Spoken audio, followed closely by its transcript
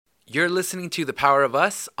You're listening to The Power of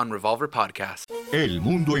Us on Revolver Podcast. El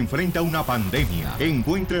mundo enfrenta una pandemia.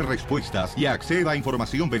 Encuentre respuestas y acceda a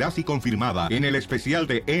información veraz y confirmada en el especial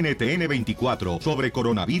de NTN24 sobre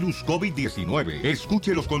coronavirus COVID-19.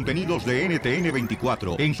 Escuche los contenidos de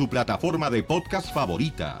NTN24 en su plataforma de podcast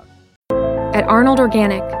favorita. At Arnold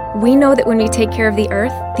Organic, we know that when we take care of the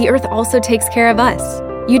earth also takes care of us.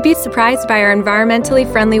 You'd be surprised by our environmentally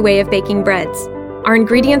friendly way of baking breads. Our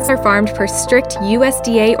ingredients are farmed per strict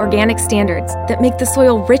USDA organic standards that make the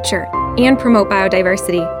soil richer and promote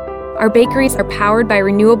biodiversity. Our bakeries are powered by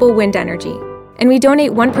renewable wind energy, and we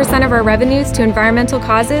donate 1% of our revenues to environmental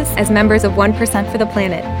causes as members of 1% for the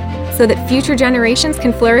Planet, so that future generations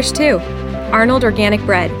can flourish too. Arnold Organic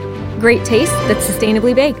Bread. Great taste that's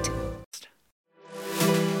sustainably baked.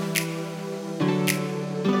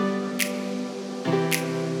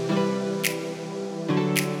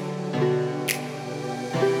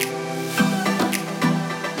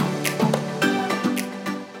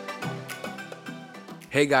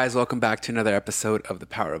 Hey guys, welcome back to another episode of The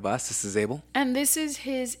Power of Us. This is Abel. And this is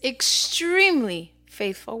his extremely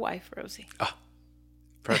faithful wife, Rosie. Oh,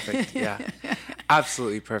 perfect. Yeah,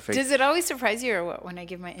 absolutely perfect. Does it always surprise you or what when I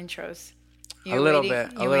give my intros? A little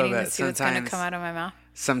bit. You're waiting to see what's going to come out of my mouth?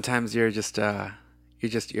 Sometimes you're doing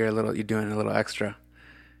a little extra.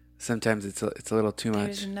 Sometimes it's a little too much.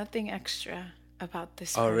 There's nothing extra about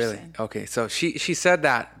this person. Oh, really? Okay. So she said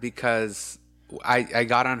that because I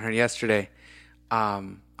got on her yesterday.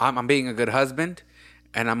 I'm being a good husband,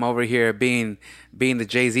 and I'm over here being the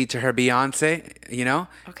Jay-Z to her Beyonce, you know?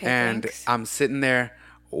 Okay, and thanks. I'm sitting there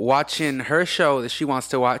watching her show that she wants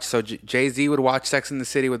to watch. So Jay-Z would watch Sex and the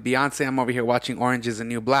City with Beyonce. I'm over here watching Orange is the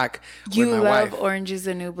New Black You with my love wife. Orange is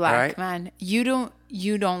the New Black, Right? man. You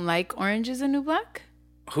don't like Orange is the New Black?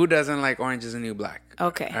 Who doesn't like Orange is the New Black?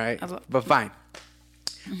 Okay. All right? But fine.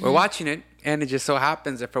 Mm-hmm. We're watching it, and it just so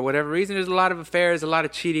happens that for whatever reason, there's a lot of affairs, a lot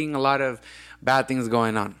of cheating, a lot of bad things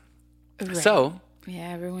going on. Right. So... yeah,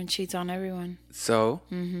 everyone cheats on everyone. So...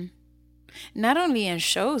 Mm-hmm. Not only in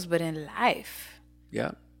shows, but in life.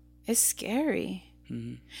 Yeah. It's scary.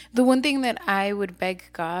 Mm-hmm. The one thing that I would beg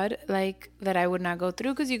God, like, that I would not go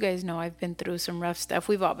through, because you guys know I've been through some rough stuff.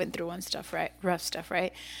 We've all been through rough stuff,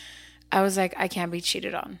 right? I was like, I can't be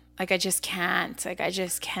cheated on. Like, I just can't. Like, I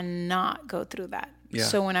just cannot go through that. Yeah.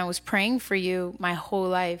 So when I was praying for you my whole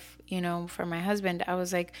life, you know, for my husband, I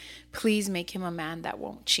was like, please make him a man that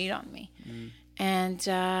won't cheat on me. Mm.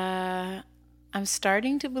 And I'm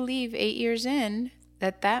starting to believe 8 years in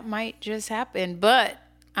that might just happen. But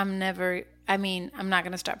I'm not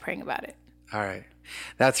going to stop praying about it. All right.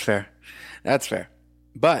 That's fair.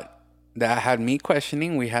 But that had me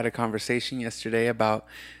questioning. We had a conversation yesterday about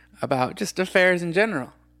just affairs in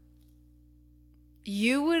general.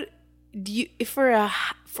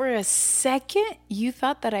 For a second, you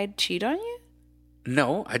thought that I'd cheat on you?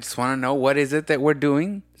 No, I just want to know what is it that we're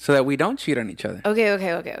doing so that we don't cheat on each other.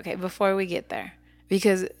 Okay. Before we get there,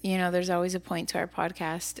 because, you know, there's always a point to our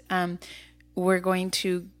podcast. We're going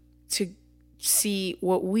to see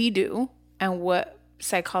what we do and what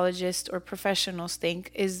psychologists or professionals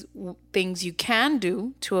think is things you can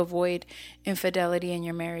do to avoid infidelity in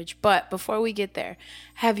your marriage. But before we get there,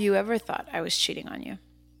 have you ever thought I was cheating on you?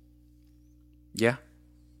 Yeah.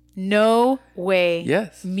 No way.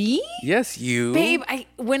 Yes. Me? Yes, you. Babe,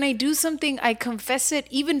 when I do something, I confess it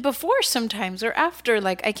even before sometimes or after.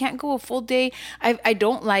 Like, I can't go a full day. I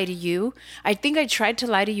don't lie to you. I think I tried to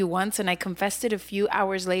lie to you once and I confessed it a few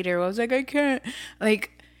hours later. I was like, I can't.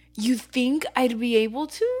 Like, you think I'd be able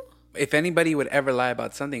to? If anybody would ever lie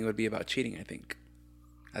about something, it would be about cheating, I think.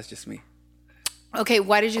 That's just me. Okay,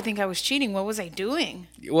 why did you think I was cheating? What was I doing?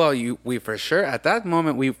 Well, we for sure, at that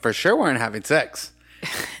moment, we for sure weren't having sex.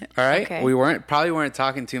 All right? Okay. We probably weren't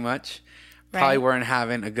talking too much. Probably weren't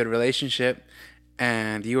having a good relationship.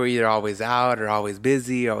 And you were either always out or always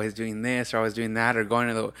busy or always doing this or always doing that or going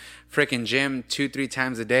to the freaking gym 2-3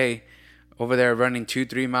 times a day. Over there running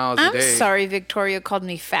 2-3 miles a day. I'm sorry Victoria called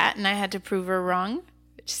me fat and I had to prove her wrong.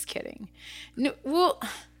 Just kidding. No, well...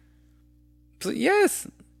 Yes.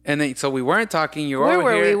 And then, so we weren't talking. You were Where over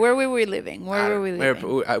were here. we? Where were we living? Where were we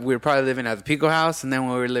living? We were probably living at the Pico house, and then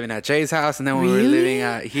we were living at Jay's house, and then we were Really? living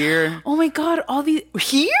at here. Oh my God! All these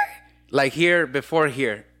here? Like here before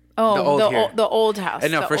here. Oh, here. the old house.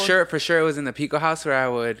 And no, for sure it was in the Pico house where I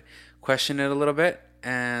would question it a little bit,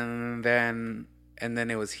 and then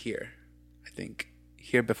it was here. I think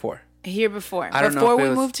here before. Here before. I don't know Before if it we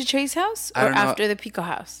was- moved to Chase House, I or don't know. after the Pico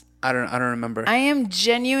house. I don't remember. I am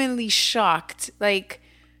genuinely shocked. Like,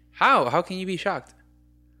 How can you be shocked?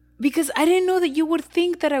 because I didn't know that you would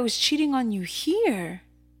think that I was cheating on you here.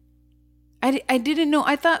 I didn't know.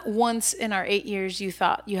 I thought once in our 8 years you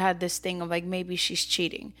thought you had this thing of like maybe she's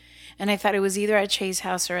cheating. And I thought it was either at Che's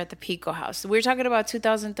house or at the Pico house. We were talking about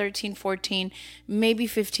 2013, 14, maybe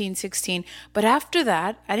 15, 16. But after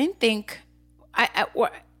that, I didn't think...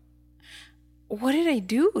 What did I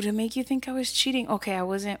do to make you think I was cheating? Okay, I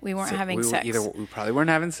wasn't. We weren't having sex. We probably weren't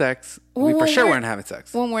having sex. We for sure weren't having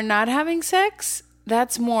sex. When we're not having sex,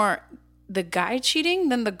 that's more the guy cheating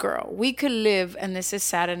than the girl. We could live, and this is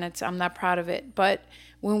sad, and I'm not proud of it. But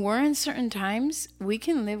when we're in certain times, we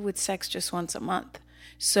can live with sex just once a month.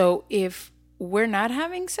 So if we're not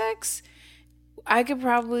having sex, I could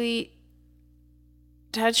probably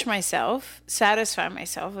touch myself, satisfy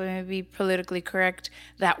myself, and maybe politically correct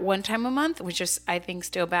that one time a month, which is, I think,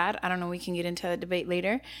 still bad. I don't know. We can get into that debate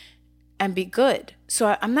later, and be good.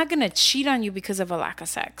 So I'm not going to cheat on you because of a lack of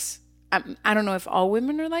sex. I don't know if all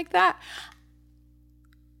women are like that.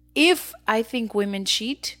 If I think women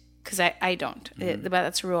cheat, because I don't, but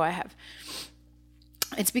that's a rule I have.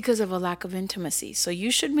 It's because of a lack of intimacy. So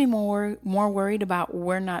you should be more worried about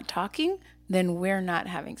we're not talking than we're not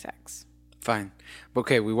having sex. Fine.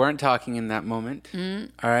 Okay, we weren't talking in that moment.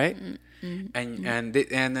 All right? And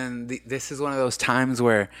then this is one of those times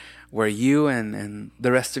where you and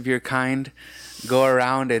the rest of your kind go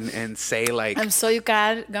around and say like... I'm so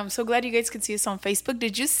glad you guys could see us on Facebook.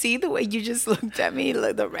 Did you see the way you just looked at me?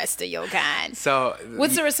 Like the rest of your kind. So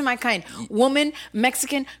what's the rest of my kind? Woman,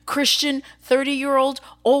 Mexican, Christian, 30-year-old,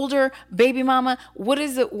 older, baby mama. What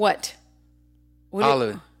is it? What all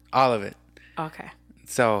of it. Okay.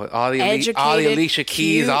 So all the Alicia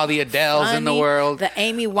Keys, all the Adeles funny, in the world, the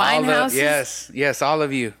Amy Winehouses. Yes, all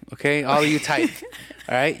of you. Okay, all of you type.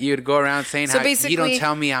 All right, you'd go around saying so how you don't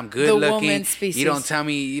tell me I'm good looking. You don't tell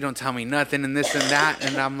me nothing and this and that,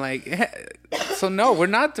 and I'm like, so no, we're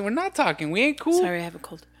not talking. We ain't cool. Sorry, I have a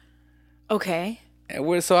cold. Okay.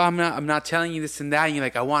 So I'm not telling you this and that. And you're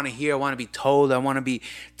like, I want to hear, I want to be told, I want to be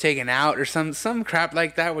taken out or some crap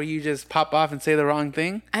like that where you just pop off and say the wrong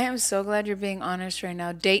thing. I am so glad you're being honest right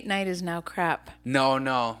now. Date night is now crap. No,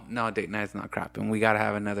 date night is not crap, and we gotta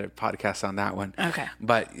have another podcast on that one. Okay.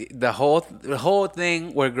 But the whole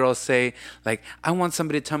thing where girls say like, I want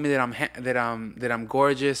somebody to tell me that I'm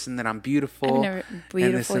gorgeous and that I'm beautiful. I've never beautiful,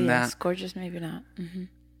 and this and yes, that. Gorgeous, maybe not. Mm-hmm.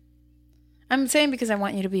 I'm saying because I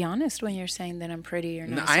want you to be honest when you're saying that I'm pretty or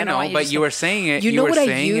not. I know, but you were saying it. You know what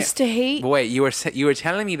I used to hate? Wait, you were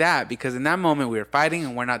telling me that because in that moment we were fighting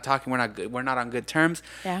and we're not talking. We're not on good terms.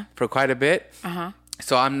 Yeah. For quite a bit.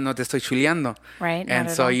 So I'm no te estoy chuleando. Right.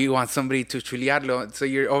 And so you want somebody to chulearlo. So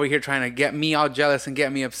you're over here trying to get me all jealous and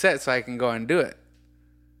get me upset so I can go and do it.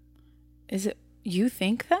 Is it? You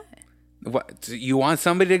think that? What? You want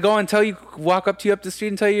somebody to go and walk up to you up the street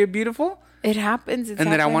and tell you you're beautiful? It happens.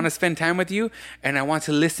 Then I want to spend time with you, and I want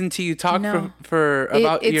to listen to you talk for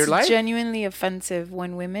about your life. It's genuinely offensive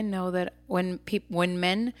when women know that when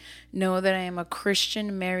men know that I am a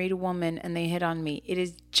Christian married woman and they hit on me. It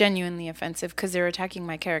is genuinely offensive because they're attacking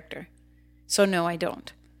my character. So no, I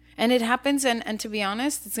don't. And it happens. And to be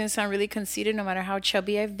honest, it's going to sound really conceited. No matter how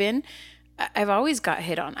chubby I've been, I've always got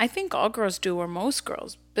hit on. I think all girls do, or most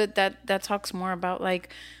girls. But that talks more about like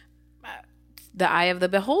the eye of the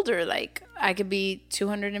beholder. Like I could be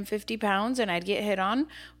 250 pounds and I'd get hit on,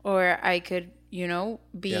 or I could,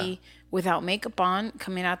 be without makeup on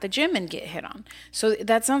coming out the gym and get hit on. So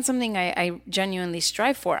that's not something I genuinely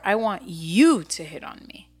strive for. I want you to hit on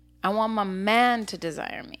me. I want my man to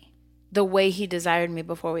desire me the way he desired me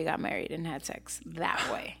before we got married and had sex. That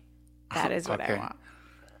way. That is what I want.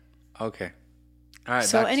 Okay. All right,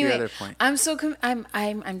 so back anyway, to your other point. I'm so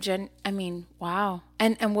wow.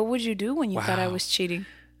 And what would you do when you thought I was cheating?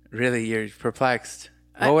 Really, you're perplexed.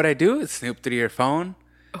 What would I do? Snoop through your phone?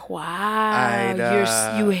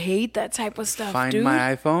 Wow. You hate that type of stuff, find dude.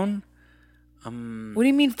 My iPhone? What do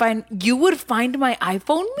you mean find? You would find my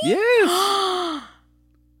iPhone? Me? Yes.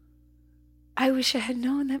 I wish I had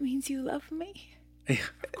known. That means you love me.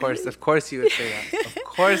 Of course you would say that. Of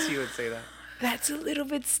course you would say that. That's a little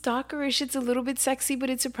bit stalkerish. It's a little bit sexy,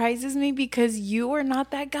 but it surprises me because you are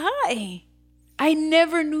not that guy. I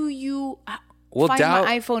never knew you find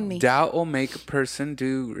my iPhone me. Doubt will make a person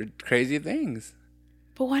do crazy things.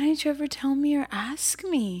 But why didn't you ever tell me or ask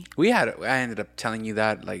me? I ended up telling you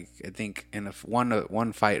that, like, I think in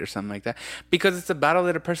one fight or something like that, because it's a battle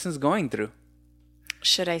that a person's going through.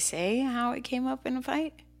 Should I say how it came up in a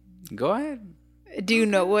fight? Go ahead. Do you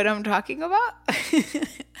know what I'm talking about?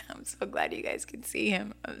 I'm so glad you guys can see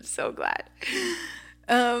him. I'm so glad.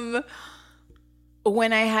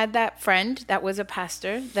 when I had that friend that was a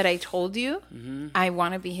pastor that I told you, I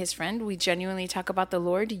want to be his friend. We genuinely talk about the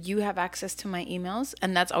Lord. You have access to my emails.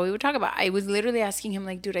 And that's all we would talk about. I was literally asking him,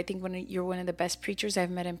 like, dude, I think you're one of the best preachers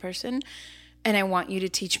I've met in person. And I want you to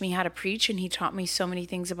teach me how to preach. And he taught me so many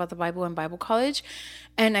things about the Bible in Bible college.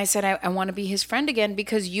 And I said, I want to be his friend again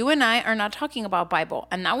because you and I are not talking about Bible.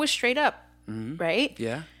 And that was straight up, right?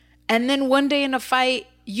 Yeah. And then one day in a fight,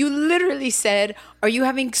 you literally said, are you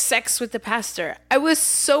having sex with the pastor? I was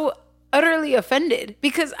so utterly offended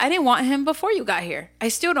because I didn't want him before you got here. I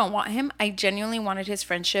still don't want him. I genuinely wanted his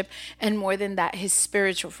friendship. And more than that, his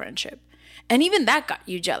spiritual friendship. And even that got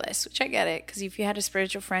you jealous, which I get it. Because if you had a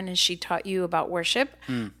spiritual friend and she taught you about worship,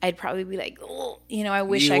 I'd probably be like, oh, I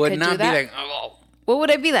wish I could do that. You would not be like, oh. What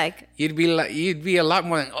would I be like? You'd be a lot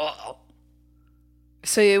more like, oh.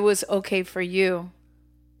 So it was okay for you.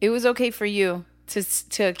 It was okay for you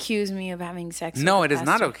to accuse me of having sex with No, it is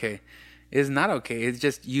not okay. It is not okay. It's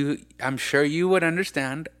just I'm sure you would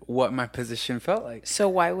understand what my position felt like. So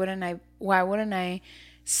why wouldn't I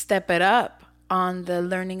step it up on the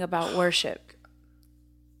learning about worship?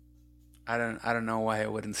 I don't know why I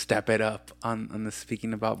wouldn't step it up on the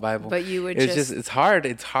speaking about Bible. But you would it's hard.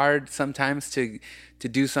 It's hard sometimes to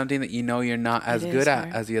do something that you're not as good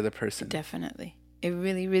at as the other person. Definitely. It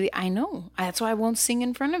really, really, I know. That's why I won't sing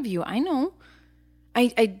in front of you. I know. I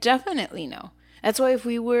definitely know. That's why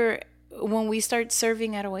when we start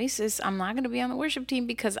serving at Oasis, I'm not going to be on the worship team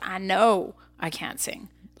because I know I can't sing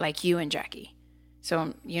like you and Jackie.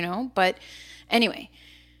 So, but anyway,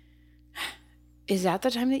 is that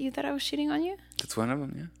the time that you thought I was cheating on you? That's one of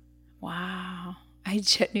them, yeah. Wow. I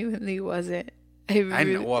genuinely wasn't. I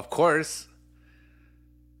know. Well, of course.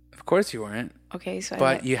 Of course you weren't. Okay,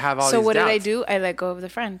 so you have all these So what doubts. did I do? I let go of the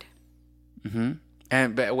friend. Mm-hmm.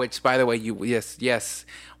 Which, by the way, yes,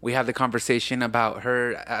 we had the conversation about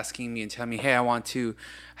her asking me and telling me, hey, I want to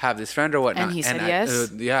have this friend or whatnot. And he said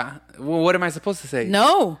yes? Yeah. Well, what am I supposed to say?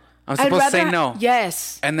 No. I'm supposed to say no.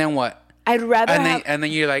 Yes. And then what? I'd rather and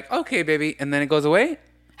then you're like, okay, baby. And then it goes away?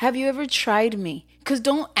 Have you ever tried me? Because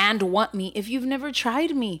don't want me if you've never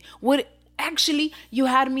tried me. Actually, you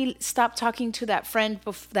had me stop talking to that friend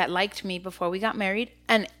that liked me before we got married.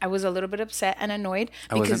 And I was a little bit upset and annoyed.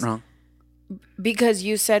 I wasn't wrong. Because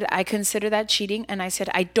you said, I consider that cheating. And I said,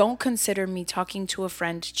 I don't consider me talking to a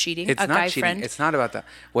friend cheating. It's a not guy cheating. Friend. It's not about that.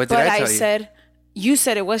 What did I tell you? But I said, you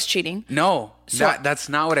said it was cheating. No, that's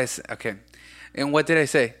not what I said. Okay. And what did I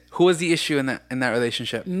say? Who was the issue in that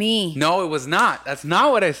relationship? Me. No, it was not. That's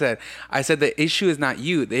not what I said. I said the issue is not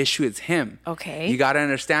you. The issue is him. Okay. You got to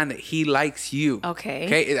understand that he likes you. Okay.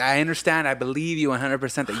 Okay. I understand. I believe you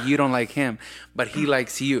 100% that you don't like him, but he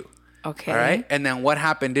likes you. Okay. All right. And then what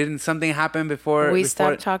happened? Didn't something happen before? We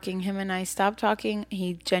stopped talking. Him and I stopped talking.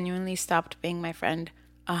 He genuinely stopped being my friend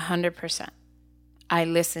 100%. I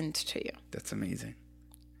listened to you. That's amazing.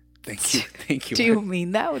 Thank you. Thank you. Do you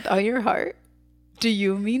mean that with all your heart? Do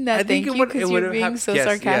you mean that? Thank you because you're being so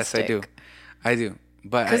sarcastic. Yes, I do. I do.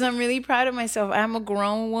 But because I'm really proud of myself. I'm a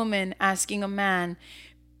grown woman asking a man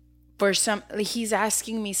for he's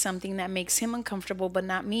asking me something that makes him uncomfortable, but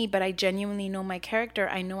not me. But I genuinely know my character.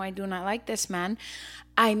 I know I do not like this man.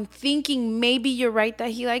 I'm thinking maybe you're right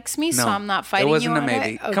that he likes me, so I'm not fighting you. It wasn't a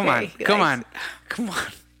maybe. Okay, come on.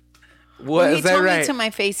 Well, he told me to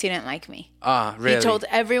my face he didn't like me. Really? He told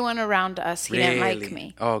everyone around us he didn't like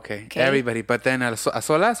me. Oh, okay. Everybody. But then a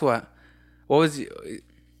solas, what? What was...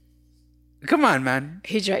 Come on, man.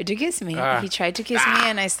 He tried to kiss me. He tried to kiss me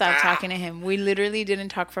and I stopped talking to him. We literally didn't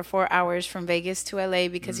talk for 4 hours from Vegas to LA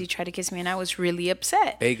because he tried to kiss me and I was really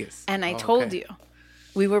upset. Vegas. And I told you.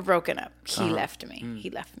 We were broken up. He left me.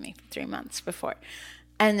 He left me 3 months before.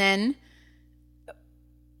 And then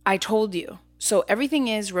I told you. So everything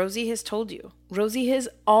is, Rosie has told you. Rosie has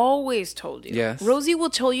always told you. Yes. Rosie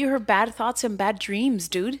will tell you her bad thoughts and bad dreams,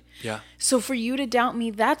 dude. Yeah. So for you to doubt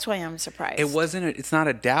me, that's why I'm surprised. It's not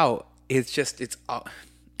a doubt.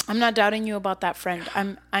 I'm not doubting you about that friend.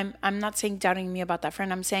 I'm not saying doubting me about that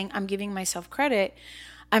friend. I'm saying I'm giving myself credit.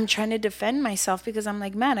 I'm trying to defend myself because I'm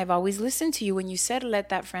like, man, I've always listened to you. When you said let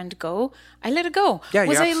that friend go, I let it go. Yeah,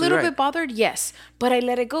 was you're I a little right. bit bothered? Yes, but I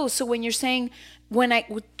let it go. So when you're saying, when I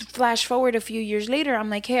flash forward a few years later, I'm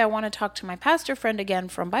like, hey, I want to talk to my pastor friend again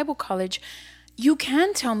from Bible college. You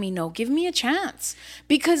can tell me no. Give me a chance.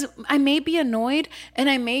 Because I may be annoyed and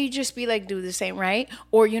I may just be like, do this ain't right.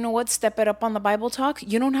 Or you know what? Step it up on the Bible talk.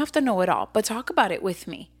 You don't have to know it all, but talk about it with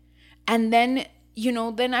me. And then,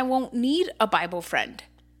 then I won't need a Bible friend.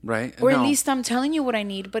 Right. Or at least I'm telling you what I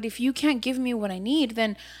need. But if you can't give me what I need,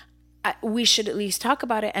 then we should at least talk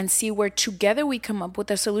about it and see where together we come up with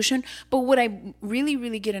a solution. But what I really,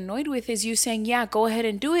 really get annoyed with is you saying, yeah, go ahead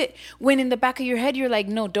and do it, when in the back of your head you're like,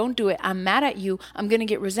 no, don't do it. I'm mad at you. I'm going to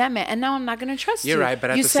get resentment. And now I'm not going to trust you. You're right, but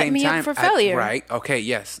at you the set same me time, up for failure. Right? Okay,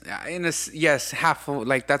 yes, yes, half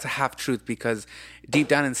like that's a half truth, because deep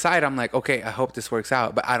down inside I'm like, okay, I hope this works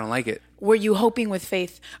out, but I don't like it. Were you hoping with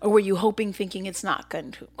faith, or were you hoping thinking it's not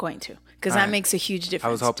going to? Because that makes a huge difference.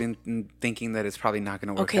 I was hoping, thinking that it's probably not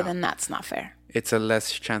going to work out. Okay, then that's not fair. It's a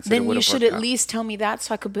less chance that it would have worked out. Then you should at least tell me that,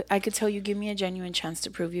 so I could tell you, give me a genuine chance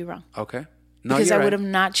to prove you wrong. Okay. No, because I right. would have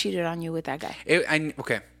not cheated on you with that guy.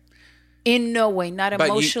 Okay. In no way, not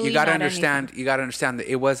emotionally. But you gotta not understand. anything. You gotta understand that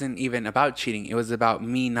it wasn't even about cheating. It was about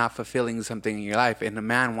me not fulfilling something in your life. And a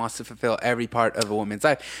man wants to fulfill every part of a woman's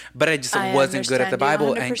life. But I just wasn't good at the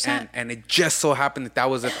Bible, and it just so happened that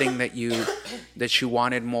was a thing that you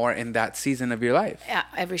wanted more in that season of your life. Yeah,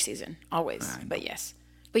 every season, always. But yes,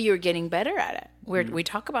 but you're getting better at it. We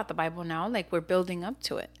talk about the Bible now, like we're building up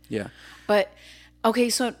to it. Yeah. But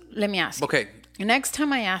okay, so let me ask you. Okay. Next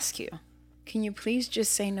time I ask you, can you please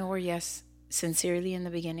just say no or yes sincerely in the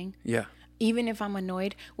beginning? Yeah. Even if I'm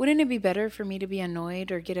annoyed, wouldn't it be better for me to be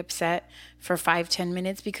annoyed or get upset for 5-10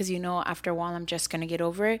 minutes because after a while I'm just going to get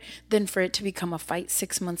over it, than for it to become a fight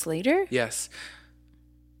 6 months later? Yes.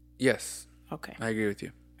 Okay. I agree with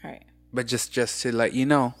you. All right. But just to let you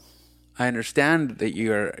know, I understand that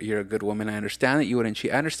you're a good woman. I understand that you wouldn't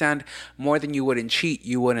cheat. I understand more than you wouldn't cheat,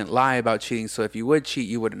 you wouldn't lie about cheating. So if you would cheat,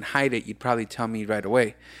 you wouldn't hide it. You'd probably tell me right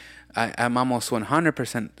away. I'm almost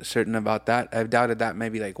 100% certain about that. I've doubted that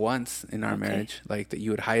maybe like once in our marriage, like that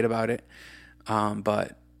you would hide about it.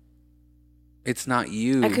 But it's not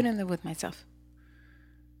you. I couldn't live with myself.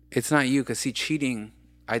 It's not you, because see, cheating,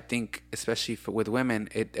 I think, especially with women,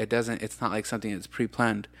 it's not like something that's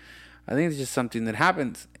pre-planned. I think it's just something that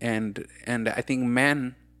happens. And I think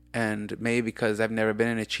men, and maybe because I've never been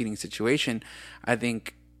in a cheating situation, I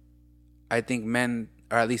think men,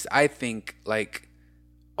 or at least I think like,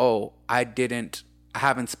 oh, I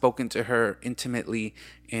haven't spoken to her intimately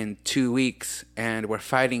in 2 weeks, and we're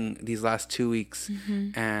fighting these last 2 weeks,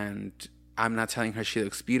 and I'm not telling her she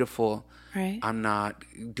looks beautiful. Right. I'm not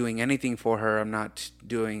doing anything for her. I'm not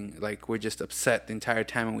doing, like, we're just upset the entire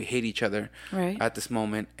time, and we hate each other at this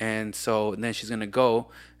moment. And so then she's going to go,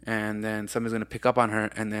 and then somebody's going to pick up on her,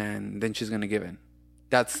 and then she's going to give in.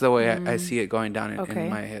 That's the way I see it going down in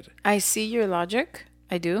my head. I see your logic.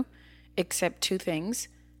 I do. Except 2 things.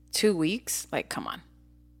 2 weeks? Like, come on.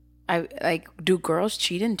 Do girls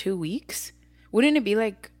cheat in 2 weeks? Wouldn't it be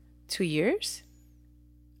like 2 years?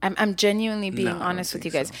 I'm genuinely being honest with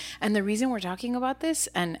you guys. So. And the reason we're talking about this,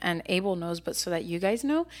 and Abel knows, but so that you guys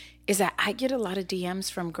know, is that I get a lot of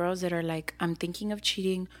DMs from girls that are like, I'm thinking of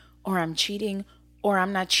cheating, or I'm cheating, or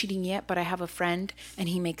I'm not cheating yet, but I have a friend and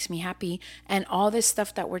he makes me happy. And all this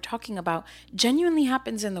stuff that we're talking about genuinely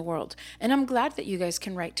happens in the world. And I'm glad that you guys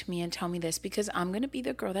can write to me and tell me this, because I'm going to be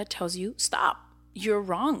the girl that tells you, stop. You're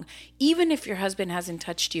wrong. Even if your husband hasn't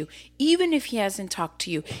touched you, even if he hasn't talked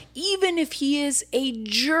to you, even if he is a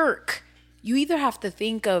jerk, you either have to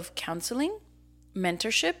think of counseling,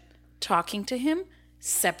 mentorship, talking to him,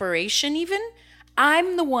 separation even.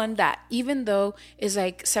 I'm the one that, even though is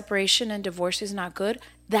like separation and divorce is not good,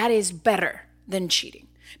 that is better than cheating.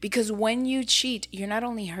 Because when you cheat, you're not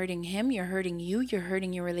only hurting him, you're hurting you, you're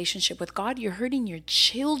hurting your relationship with God, you're hurting your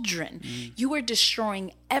children. You are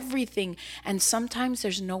destroying everything. And sometimes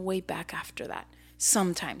there's no way back after that.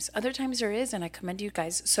 Sometimes. Other times there is, and I commend you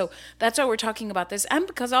guys. So that's why we're talking about this. And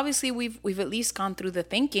because obviously we've at least gone through the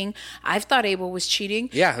thinking. I've thought Abel was cheating.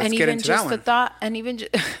 Yeah, let's get into that one. The thought, and even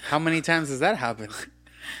just how many times has that happened?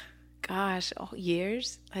 Gosh,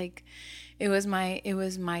 years. Like it was my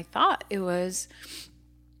thought. It was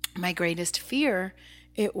my greatest fear.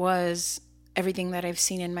 It was everything that I've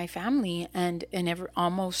seen in my family and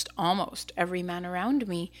almost every man around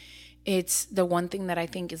me. It's the one thing that I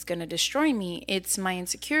think is going to destroy me. It's my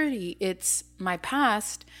insecurity. It's my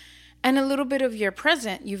past and a little bit of your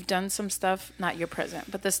present. You've done some stuff, not your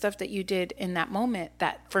present, but the stuff that you did in that moment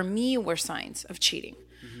that for me were signs of cheating,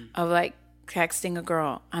 of like texting a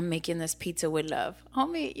girl, I'm making this pizza with love.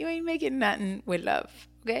 Homie, you ain't making nothing with love,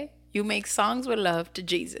 okay? You make songs with love to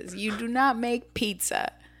Jesus. You do not make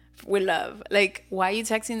pizza with love. Like, why are you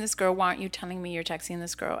texting this girl? Why aren't you telling me you're texting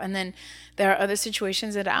this girl? And then there are other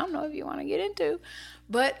situations that I don't know if you want to get into,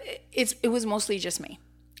 but it was mostly just me.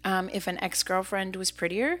 If an ex-girlfriend was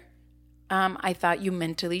prettier, I thought you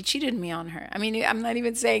mentally cheated me on her. I mean, I'm not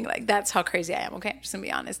even saying like that's how crazy I am. Okay, I'm just gonna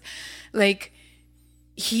be honest. Like,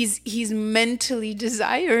 he's mentally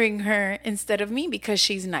desiring her instead of me because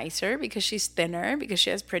she's nicer, because she's thinner, because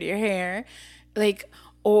she has prettier hair. Like,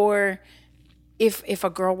 Or if a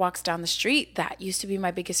girl walks down the street, that used to be my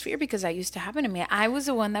biggest fear because that used to happen to me. I was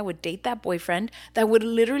the one that would date that boyfriend that would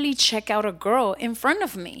literally check out a girl in front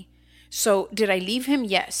of me. So did I leave him?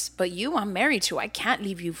 Yes. But I'm married to. I can't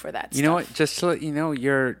leave you for that stuff. You know what? Just to let you know,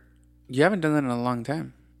 you haven't done that in a long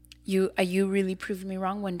time. You really proved me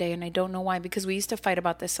wrong one day, and I don't know why, because we used to fight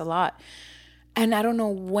about this a lot. And I don't know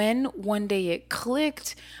when one day it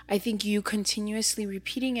clicked. I think you continuously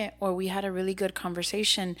repeating it, or we had a really good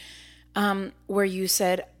conversation where you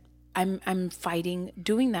said, I'm fighting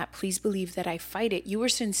doing that. Please believe that I fight it. You were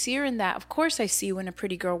sincere in that. Of course I see when a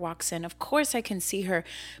pretty girl walks in. Of course I can see her.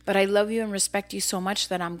 But I love you and respect you so much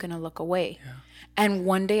that I'm going to look away. Yeah. And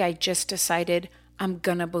one day I just decided I'm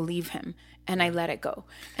going to believe him. And I let it go.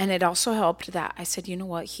 And it also helped that I said, you know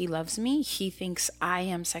what? He loves me. He thinks I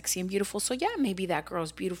am sexy and beautiful. So yeah, maybe that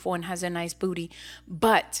girl's beautiful and has a nice booty.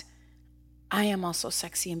 But I am also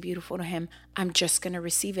sexy and beautiful to him. I'm just going to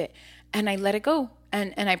receive it. And I let it go.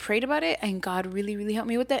 And I prayed about it. And God really, really helped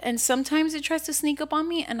me with it. And sometimes it tries to sneak up on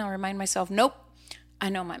me. And I'll remind myself, nope, I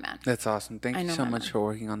know my man. That's awesome. Thank you so much for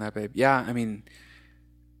working on that, babe. Yeah, I mean,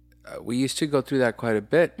 we used to go through that quite a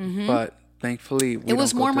bit. But thankfully, it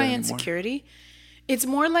was more my insecurity. It's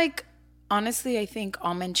more like, honestly, I think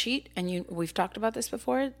all men cheat. And we've talked about this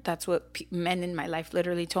before. That's what men in my life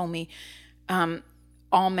literally told me.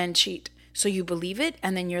 All men cheat. So you believe it,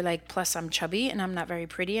 and then you're like, plus I'm chubby, and I'm not very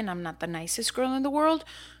pretty, and I'm not the nicest girl in the world,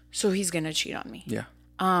 so he's going to cheat on me. Yeah.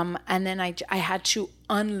 And then I had to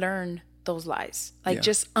unlearn those lies.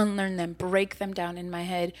 Just unlearn them, break them down in my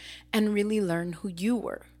head, and really learn who you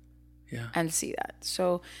were. Yeah. And see that.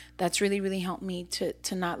 So that's really, really helped me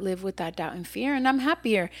to not live with that doubt and fear, and I'm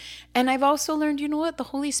happier. And I've also learned, you know what? The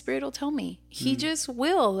Holy Spirit will tell me. He just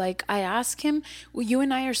will. Like, I ask him, well, you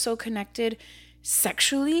and I are so connected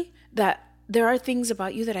sexually that there are things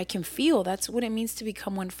about you that I can feel. That's what it means to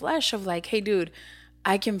become one flesh, of like, hey, dude,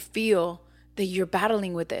 I can feel that you're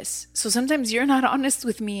battling with this. So sometimes you're not honest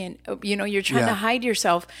with me, and you're trying to hide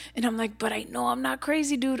yourself. And I'm like, but I know I'm not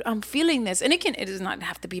crazy, dude. I'm feeling this. And it does not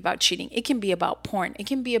have to be about cheating. It can be about porn. It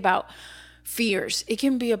can be about fears. It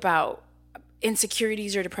can be about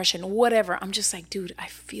insecurities or depression, whatever. I'm just like, dude, I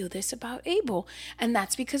feel this about Abel. And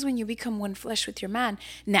that's because when you become one flesh with your man.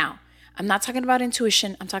 Now, I'm not talking about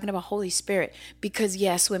intuition. I'm talking about Holy Spirit. Because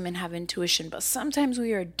yes, women have intuition, but sometimes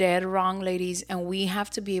we are dead wrong, ladies. And we have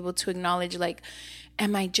to be able to acknowledge, like,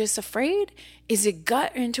 am I just afraid? Is it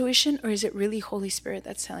gut or intuition? Or is it really Holy Spirit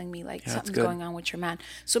that's telling me, like, something's going on with your man?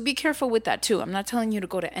 So be careful with that too. I'm not telling you to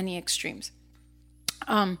go to any extremes.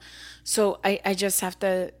 So I just have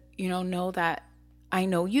to, know that I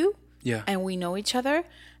know you. Yeah. And we know each other.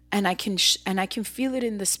 And I can feel it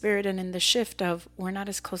in the spirit and in the shift of, we're not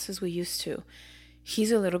as close as we used to.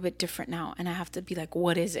 He's a little bit different now. And I have to be like,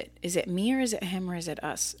 what is it? Is it me, or is it him, or is it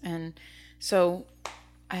us? And so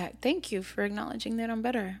I thank you for acknowledging that I'm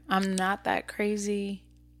better. I'm not that crazy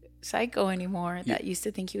psycho anymore that used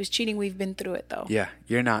to think he was cheating. We've been through it though. Yeah,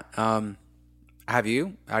 you're not. Have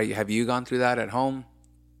you? Have you gone through that at home?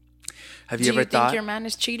 Have you ever thought? Do you think your man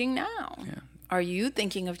is cheating now? Yeah. Are you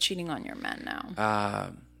thinking of cheating on your man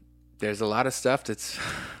now? There's a lot of stuff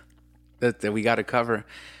that we got to cover.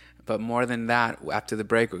 But more than that, after the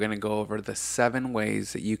break, we're going to go over the 7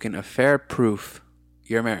 ways that you can affair-proof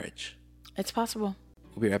your marriage. It's possible.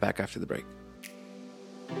 We'll be right back after the break.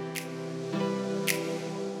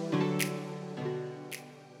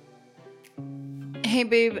 Hey,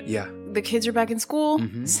 babe. Yeah. The kids are back in school.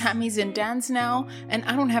 Mm-hmm. Sammy's in dance now. And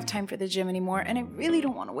I don't have time for the gym anymore. And I really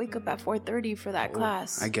don't want to wake up at 4:30 for that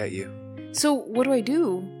class. I get you. So what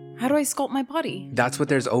do? How do I sculpt my body? That's what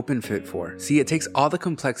there's OpenFit for. See, it takes all the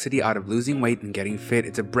complexity out of losing weight and getting fit.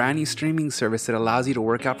 It's a brand new streaming service that allows you to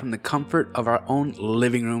work out from the comfort of our own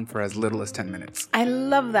living room for as little as 10 minutes. I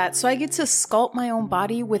love that. So I get to sculpt my own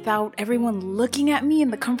body without everyone looking at me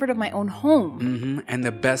in the comfort of my own home. Mm-hmm. And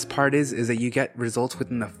the best part is that you get results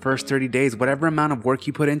within the first 30 days. Whatever amount of work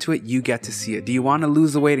you put into it, you get to see it. Do you want to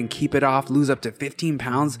lose the weight and keep it off, lose up to 15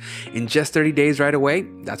 pounds in just 30 days right away?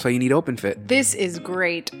 That's why you need OpenFit. This is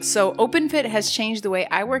great. So OpenFit has changed the way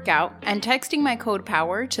I work out, and texting my code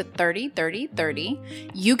POWER to 303030,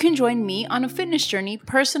 you can join me on a fitness journey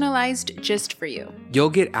personalized just for you. You'll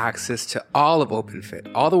get access to all of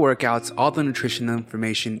OpenFit, all the workouts, all the nutritional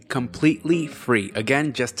information completely free.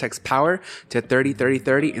 Again, just text POWER to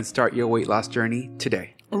 303030 and start your weight loss journey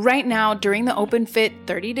today. Right now, during the OpenFit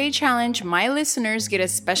 30-day challenge, my listeners get a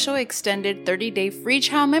special extended 30-day free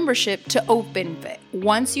trial membership to OpenFit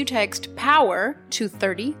once you text POWER to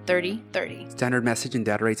 303030. Standard message and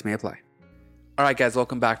data rates may apply. All right, guys,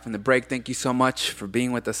 welcome back from the break. Thank you so much for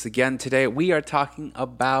being with us again today. We are talking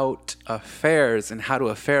about affairs and how to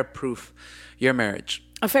affair-proof your marriage.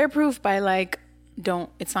 Affair-proof by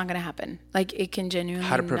it's not going to happen. Like, it can genuinely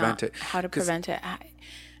How to prevent it. How to prevent it.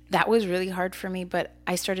 That was really hard for me, but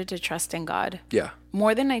I started to trust in God. Yeah.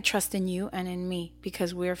 More than I trust in you and in me,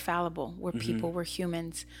 because we're fallible. We're people. We're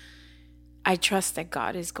humans. I trust that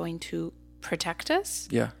God is going to protect us.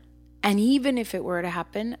 Yeah. And even if it were to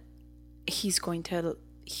happen, he's going to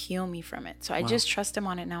heal me from it. So I just trust him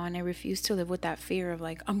on it now, and I refuse to live with that fear of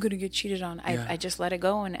I'm going to get cheated on. I just let it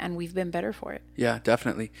go, and we've been better for it. Yeah,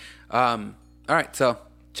 definitely. All right, so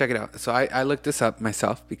check it out. So I looked this up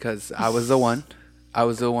myself because I was the one.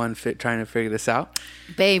 Trying to figure this out.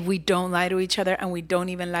 Babe, we don't lie to each other, and we don't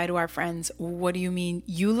even lie to our friends. What do you mean?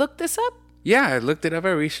 You looked this up? Yeah, I looked it up.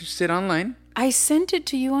 I researched it online. I sent it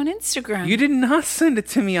to you on Instagram. You did not send it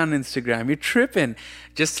to me on Instagram. You're tripping.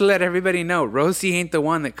 Just to let everybody know, Rosie ain't the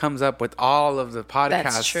one that comes up with all of the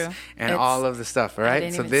podcasts and all of the stuff, all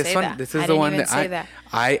right? So this is the one that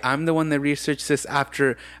I'm the one that researched this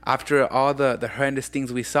after all the horrendous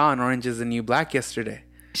things we saw in Orange is the New Black yesterday.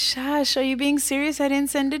 Shush, are you being serious? I didn't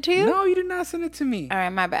send it to you? No, you did not send it to me. All right,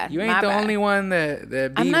 my bad. You ain't the only one that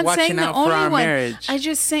be I'm watching out for our marriage. I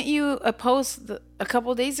just sent you a post a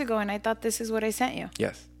couple days ago, and I thought this is what I sent you.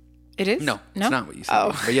 Yes. It is? No, it's not what you sent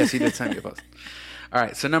me. But yes, you did send me a post. All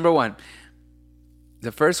right, so number one,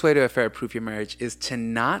 the first way to affair-proof your marriage is to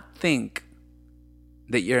not think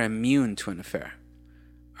that you're immune to an affair.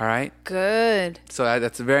 All right? Good. So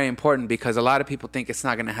that's very important because a lot of people think it's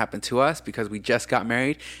not going to happen to us because we just got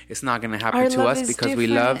married. It's not going to happen to us because we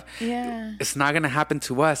love. Yeah. It's not going to happen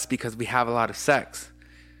to us because we have a lot of sex.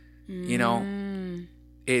 You know,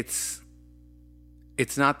 it's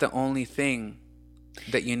not the only thing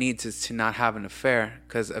that you need to not have an affair,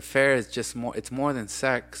 because affair is just more. It's more than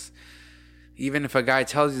sex. Even if a guy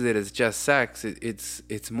tells you that it's just sex,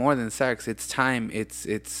 it's more than sex. It's time.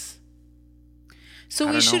 It's. So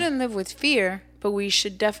we shouldn't live with fear, but we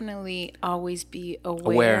should definitely always be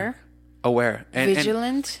aware. And,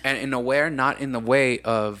 vigilant. And aware, not in the way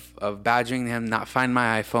of badgering him, not find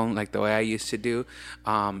my iPhone like the way I used to do.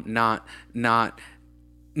 Not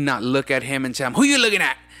look at him and tell him, who you looking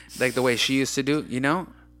at? Like the way she used to do, you know?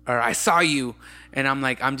 Or I saw you. And I'm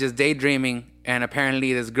like, I'm just daydreaming. And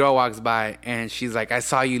apparently this girl walks by and she's like, I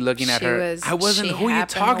saw you looking at her. I wasn't. Who are you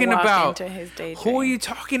talking about? Who are you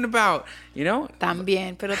talking about? You know?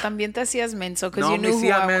 También, pero también te hacías menso because you knew who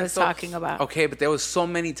I was talking about. Okay, but there was so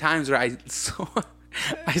many times where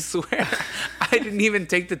I swear I didn't even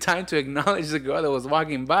take the time to acknowledge the girl that was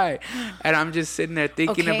walking by, and I'm just sitting there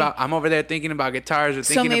thinking about. I'm over there thinking about guitars or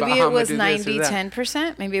thinking about how I'm gonna do this or that. So maybe it was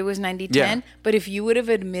 90-10%. Maybe it was 90-10. Yeah. But if you would have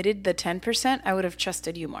admitted the 10%, I would have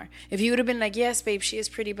trusted you more. If you would have been like, "Yes, babe, she is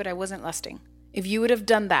pretty, but I wasn't lusting." If you would have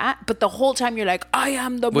done that, but the whole time you're like, "I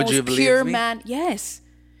am the most pure man." Yes,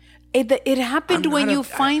 it happened when you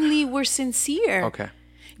finally were sincere. Okay.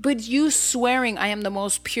 But you swearing I am the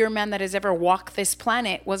most pure man that has ever walked this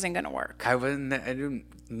planet wasn't going to work. I didn't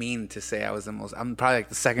mean to say I was the most. I'm probably like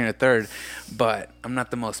the second or third, but I'm not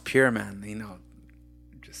the most pure man, you know.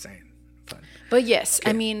 Just saying. But yes, okay.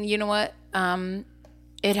 I mean, you know what?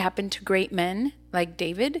 It happened to great men like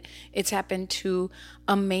David. It's happened to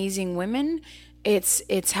amazing women.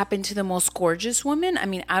 It's happened to the most gorgeous women. I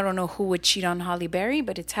mean, I don't know who would cheat on Halle Berry,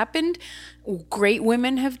 but it's happened. Great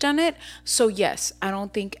women have done it. So yes, I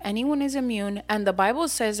don't think anyone is immune. And the Bible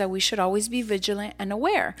says that we should always be vigilant and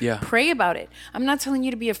aware. Yeah. Pray about it. I'm not telling you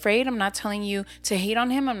to be afraid. I'm not telling you to hate on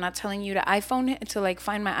him. I'm not telling you to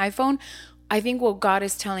find my iPhone. I think what God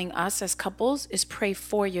is telling us as couples is pray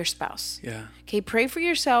for your spouse. Yeah. Okay, pray for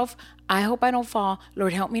yourself. I hope I don't fall.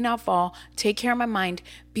 Lord, help me not fall. Take care of my mind.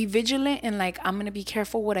 Be vigilant and I'm going to be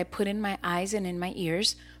careful what I put in my eyes and in my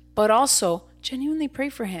ears. But also, genuinely pray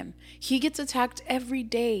for him. He gets attacked every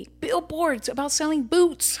day. Billboards about selling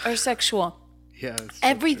boots are sexual. Yeah,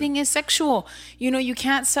 everything is sexual. You know, you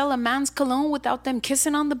can't sell a man's cologne without them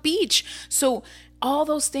kissing on the beach. So all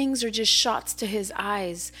those things are just shots to his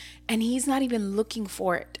eyes, and he's not even looking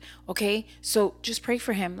for it. Okay, so just pray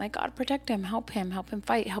for him. Like, God, protect him, help him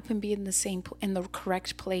fight, help him be in the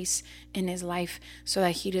correct place in his life, so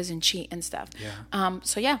that he doesn't cheat and stuff. Yeah.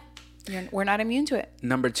 So yeah, we're not immune to it.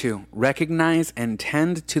 Number 2, recognize and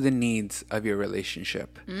tend to the needs of your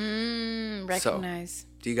relationship. Recognize. So,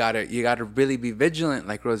 you gotta really be vigilant,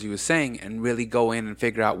 like Rosie was saying, and really go in and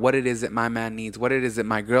figure out what it is that my man needs, what it is that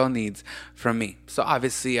my girl needs from me. So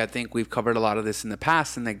obviously, I think we've covered a lot of this in the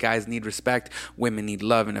past, and that guys need respect, women need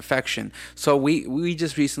love and affection. So we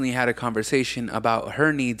just recently had a conversation about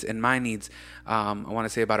her needs and my needs. I want to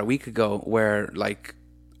say about a week ago, where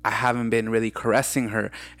I haven't been really caressing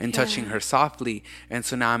her and touching her softly. And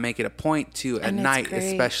so now I make it a point to at night,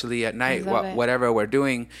 especially at night, whatever we're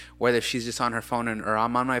doing, whether she's just on her phone or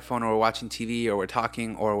I'm on my phone or we're watching TV or we're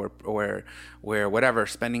talking or we're whatever,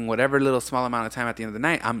 spending whatever little small amount of time at the end of the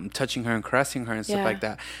night, I'm touching her and caressing her and stuff like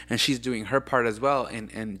that. And she's doing her part as well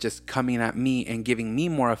and just coming at me and giving me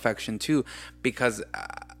more affection too, because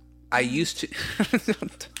I used to...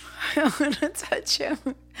 I want to touch him.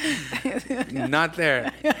 Not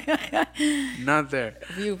there. Not there.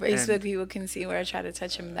 View Facebook, people can see where I try to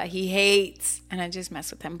touch him that he hates, and I just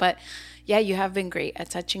mess with him. But yeah, you have been great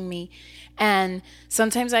at touching me. And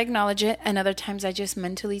sometimes I acknowledge it, and other times I just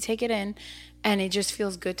mentally take it in. And it just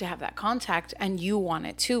feels good to have that contact, and you want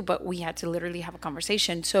it too. But we had to literally have a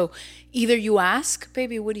conversation. So either you ask,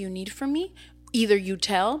 baby, what do you need from me? Either you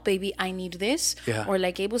tell, baby, I need this. Yeah. Or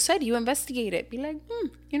like Abel said, you investigate it. Be like,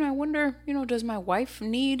 I wonder, does my wife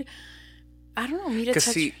need, I don't know, me to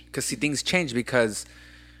touch? Because see, things change because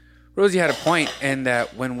Rosie had a point in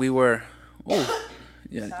that when we were,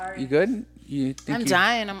 Sorry. You good? I'm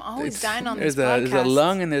dying. I'm always dying on this podcast. There's a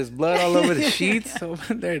lung and there's blood all over the sheets. So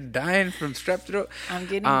they're dying from strep throat. I'm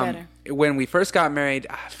getting better. When we first got married,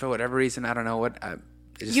 for whatever reason, I don't know what...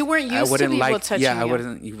 you weren't used to people touching you. I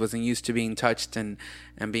wasn't used to being touched and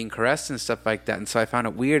being caressed and stuff like that. And so I found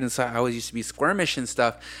it weird. And so I always used to be squirmish and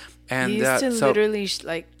stuff. And you used to literally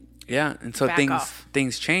like... Yeah. And so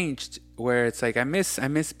things changed where it's like, I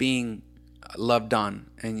miss being loved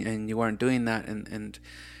on and you weren't doing that.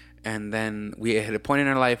 And then we had a point in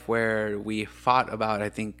our life where we fought about, I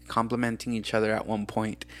think, complimenting each other at one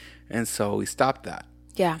point. And so we stopped that.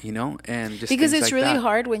 Yeah. And just because it's really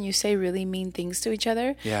hard when you say really mean things to each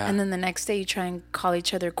other. Yeah. And then the next day you try and call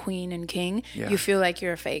each other queen and king. Yeah. You feel like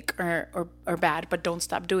you're a fake or bad, but don't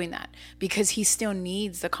stop doing that because he still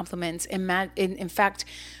needs the compliments. In fact,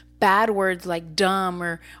 bad words like dumb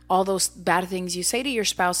or all those bad things you say to your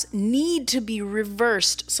spouse need to be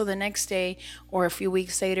reversed. So the next day or a few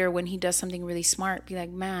weeks later when he does something really smart, be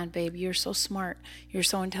like, man, babe, you're so smart. You're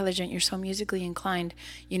so intelligent. You're so musically inclined,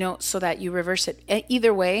 so that you reverse it.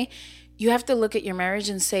 Either way, you have to look at your marriage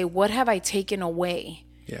and say, what have I taken away?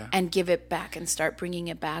 Yeah. And give it back and start bringing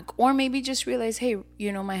it back. Or maybe just realize, hey,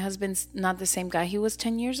 my husband's not the same guy he was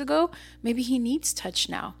 10 years ago. Maybe he needs touch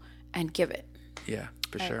now and give it. Yeah.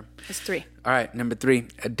 For sure. That's 3. All right. Number 3,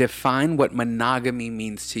 define what monogamy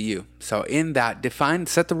means to you. So in that,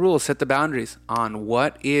 set the rules, set the boundaries on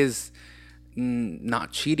what is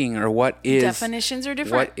not cheating or what is... Definitions are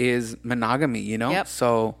different. What is monogamy, Yep.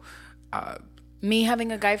 So... me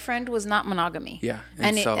having a guy friend was not monogamy. Yeah.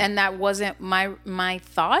 And that wasn't my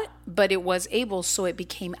thought, but it was Abel's, so it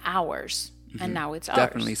became ours. Mm-hmm. And now it's ours.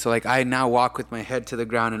 Definitely. So like I now walk with my head to the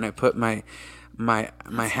ground and I put my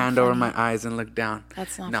hand over my eyes and look down.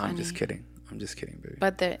 That's not funny. No, I'm just kidding, baby.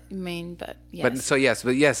 But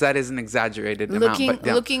yes, that is an exaggerated amount.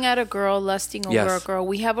 Looking at a girl, lusting over a girl.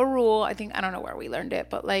 We have a rule. I don't know where we learned it,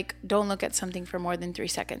 but like, don't look at something for more than 3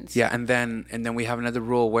 seconds. Yeah, and then we have another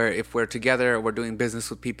rule where if we're together, we're doing business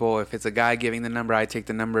with people. If it's a guy giving the number, I take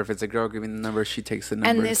the number. If it's a girl giving the number, she takes the number.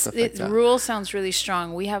 And this rule sounds really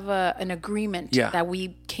strong. We have an agreement that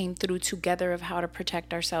we came through together of how to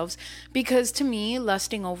protect ourselves. Because to me,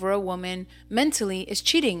 lusting over a woman mentally is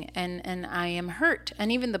cheating, and I am hurt.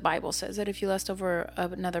 And even the Bible says that if you lust over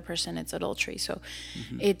another person, it's adultery. So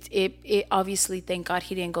it obviously, thank God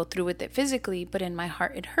he didn't go through with it physically, but in my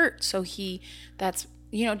heart it hurt. So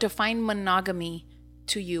define monogamy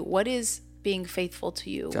to you. What is being faithful to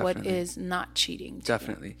you? Definitely. What is not cheating to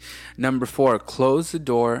Definitely. You? Number 4, close the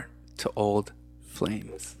door to old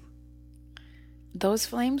flames. Those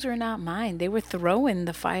flames were not mine. They were throwing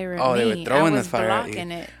the fire at me. Oh, they were throwing the fire at you. I was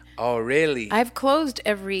blocking it. Oh, really? I've closed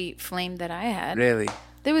every flame that I had. Really?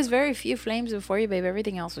 There was very few flames before you, babe.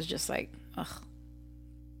 Everything else was just like, ugh.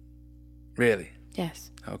 Really?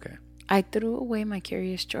 Yes. Okay. I threw away my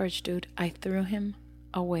Curious George, dude. I threw him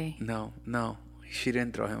away. No. She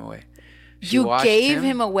didn't throw him away. You gave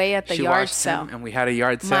him away at the yard sale. And we had a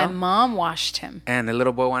yard sale. My mom washed him. And the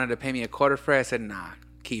little boy wanted to pay me $0.25 for it. I said, nah,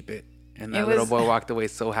 keep it. And that little boy walked away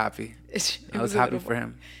so happy. I was happy for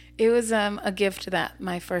him. It was a gift that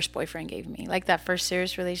my first boyfriend gave me. Like that first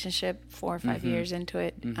serious relationship, 4 or 5 years into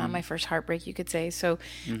it. My first heartbreak, you could say. So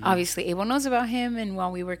obviously Abel knows about him. And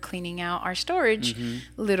while we were cleaning out our storage,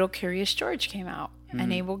 little Curious George came out.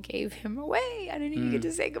 And Abel gave him away. I didn't even get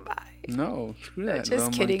to say goodbye. No, screw that.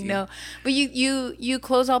 Just kidding. Monkey. No. But you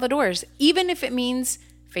close all the doors. Even if it means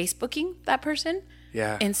Facebooking that person.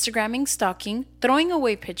 Yeah. Instagramming, stalking, throwing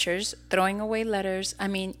away pictures, throwing away letters. I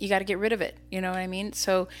mean, you got to get rid of it. You know what I mean?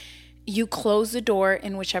 So you close the door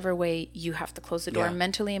in whichever way you have to close the door, Yeah.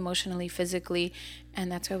 mentally, emotionally, physically.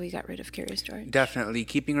 And that's why we got rid of Curious George. Definitely.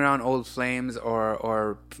 Keeping around old flames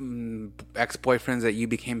or ex-boyfriends that you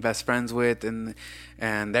became best friends with and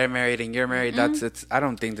they're married and you're married, I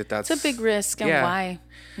don't think that's... It's a big risk, and why?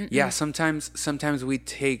 Yeah, sometimes we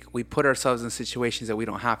put ourselves in situations that we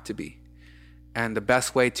don't have to be. And the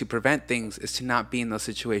best way to prevent things is to not be in those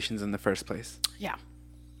situations in the first place. Yeah.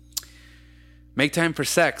 Make time for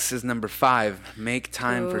sex is number 5. Make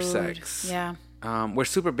time for Dude, sex. Yeah. We're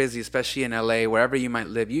super busy, especially in LA, wherever you might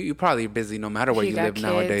live. You probably busy no matter where If you you got live kids,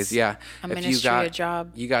 nowadays. Yeah. a ministry, a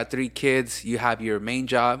job. You got 3 kids. You have your main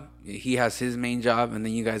job. He has his main job, and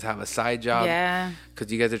then you guys have a side job. Yeah.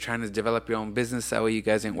 Because you guys are trying to develop your own business. That way, you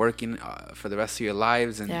guys ain't working for the rest of your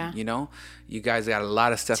lives, and you guys got a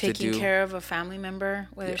lot of stuff to do. Taking care of a family member,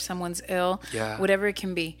 whether someone's ill, Yeah. whatever it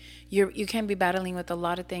can be. You can be battling with a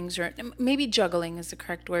lot of things, or maybe juggling is the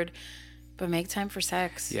correct word. But make time for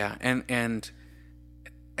sex. Yeah, and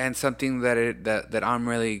something that I'm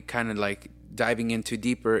really kind of like diving into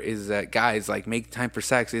deeper is that, guys, like, make time for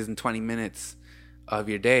sex isn't 20 minutes of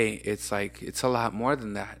your day. It's like, it's a lot more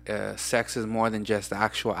than that. Sex is more than just the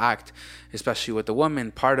actual act, especially with the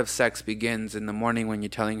woman. Part of sex begins in the morning when you're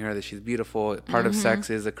telling her that she's beautiful. Part of sex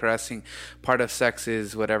is the caressing. Part of sex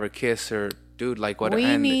is whatever kiss or dude, like what.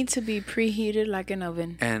 We need to be preheated like an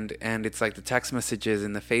oven. And it's like the text messages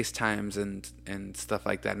and the FaceTimes and stuff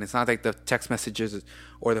like that. And it's not like the text messages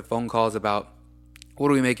or the phone calls about, what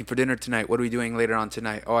are we making for dinner tonight? What are we doing later on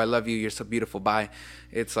tonight? Oh, I love you. You're so beautiful. Bye.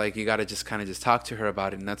 It's like you got to just kind of just talk to her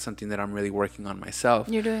about it. And that's something that I'm really working on myself.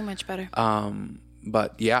 You're doing much better.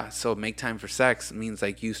 But yeah, so make time for sex means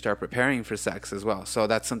like you start preparing for sex as well. So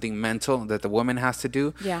that's something mental that the woman has to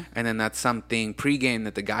do. Yeah. And then that's something pregame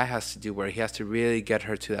that the guy has to do, where he has to really get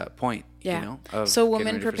her to that point. Yeah. You know, of so getting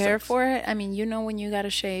women ready prepare sex. for it. I mean, you know when you got to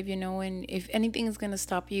shave, you know when, if anything is going to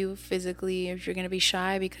stop you physically, if you're going to be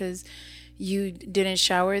shy because you didn't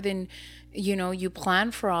shower, then, you know, you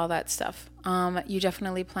plan for all that stuff. You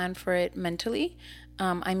definitely plan for it mentally.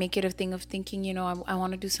 I make it a thing of thinking, you know, I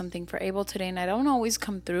want to do something for Abel today, and I don't always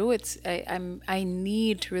come through. I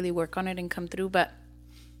need to really work on it and come through, but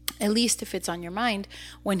at least if it's on your mind,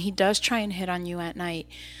 when he does try and hit on you at night,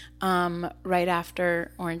 right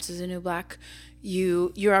after Orange is the New Black,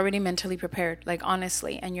 you're already mentally prepared, like,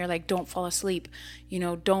 honestly, and you're like, don't fall asleep, you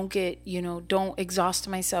know, don't exhaust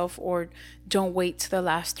myself, or don't wait to the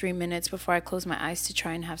last 3 minutes before I close my eyes to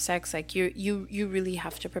try and have sex. Like, you really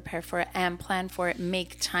have to prepare for it and plan for it,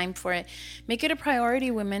 make time for it, make it a priority.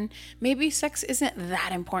 Women, maybe sex isn't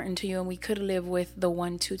that important to you and we could live with the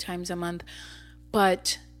 1-2 times a month,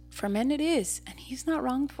 but for men it is, and he's not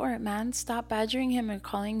wrong for it, man. Stop badgering him and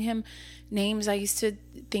calling him names. I used to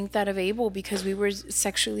think that of Abel because we were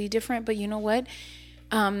sexually different, but you know what?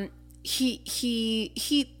 He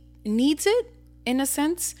needs it in a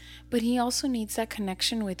sense, but he also needs that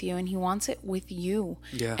connection with you, and he wants it with you.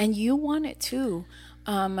 Yeah. And you want it too.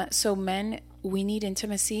 So men, we need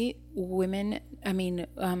intimacy. Men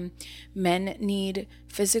need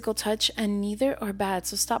physical touch, and neither are bad.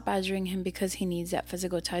 So stop badgering him because he needs that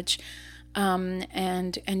physical touch,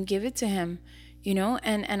 and give it to him, you know,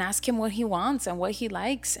 and ask him what he wants and what he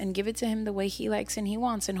likes, and give it to him the way he likes and he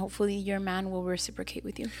wants, and hopefully your man will reciprocate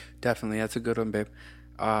with you. Definitely. That's a good one, babe.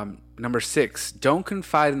 Number 6, don't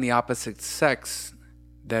confide in the opposite sex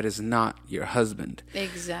that is not your husband.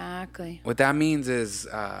 Exactly. What that means is,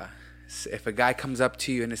 if a guy comes up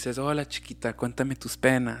to you and it says, "Hola chiquita, cuéntame tus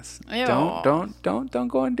penas," Ew. don't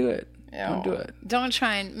go and do it. Don't do it. Don't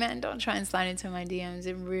try and slide into my DMs.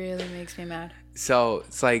 It really makes me mad. So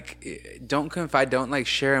it's like, don't confide, don't like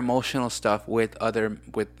share emotional stuff with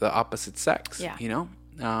the opposite sex. Yeah. You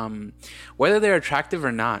know, whether they're attractive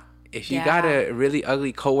or not. If you got a really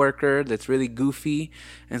ugly coworker that's really goofy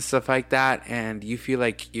and stuff like that, and you feel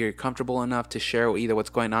like you're comfortable enough to share either what's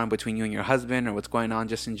going on between you and your husband, or what's going on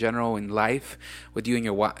just in general in life with you and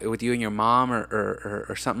your mom,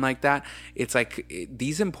 or something like that, it's like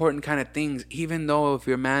these important kind of things. Even though if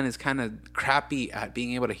your man is kind of crappy at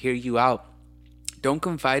being able to hear you out, don't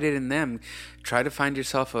confide it in them. Try to find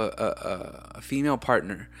yourself a female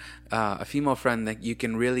partner, a female friend that you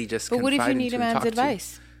can really just. But what if you need into a and man's talk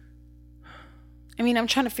advice? to. I mean, I'm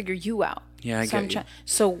trying to figure you out. Yeah, I get you.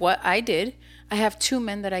 So what I did, I have 2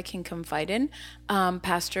 men that I can confide in.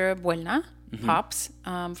 Pastor Buelna, Pops,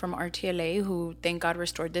 from RTLA, who, thank God,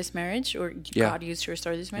 restored this marriage, or God used to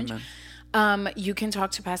restore this marriage. You can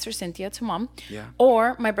talk to Pastor Cynthia, to mom,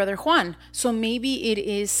 or my brother Juan. So maybe it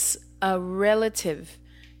is a relative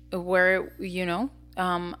where, you know,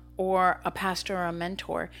 or a pastor or a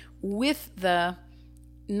mentor with the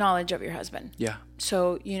knowledge of your husband. Yeah.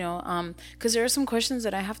 So, you know, because there are some questions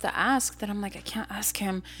that I have to ask that I'm like, I can't ask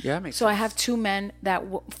him. Yeah, makes so sense. I have two men that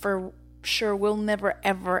for sure will never,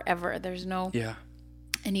 ever, ever. There's no. Yeah.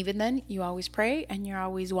 And even then, you always pray and you're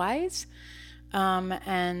always wise.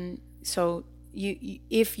 And so you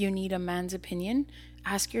if you need a man's opinion,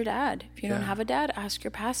 ask your dad. If you don't have a dad, ask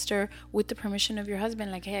your pastor with the permission of your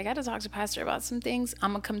husband. Like, hey, I got to talk to pastor about some things.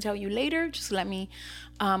 I'm going to come tell you later. Just let me,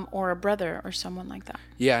 or a brother or someone like that.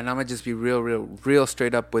 Yeah, and I'm going to just be real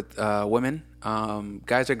straight up with women.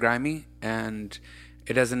 Guys are grimy, and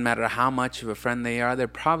it doesn't matter how much of a friend they are. They're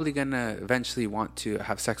probably going to eventually want to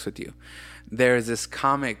have sex with you. There's this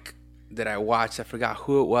comic that I watched. I forgot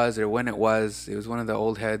who it was or when it was. It was one of the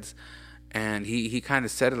old heads. And he kind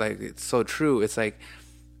of said it like, it's so true. It's like,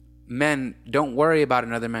 men, don't worry about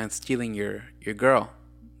another man stealing your girl.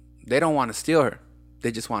 They don't want to steal her.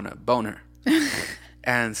 They just want to bone her.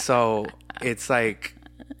 And so it's like,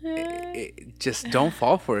 just don't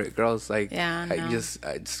fall for it, girls. Like, just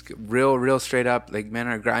real straight up. Like, men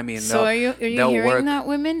are grimy, and so are you hearing that,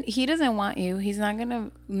 women? He doesn't want you. He's not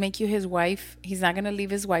gonna make you his wife. He's not gonna leave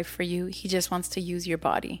his wife for you. He just wants to use your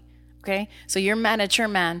body. Okay, so you're mad at your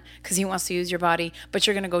man because he wants to use your body, but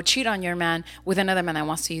you're gonna go cheat on your man with another man that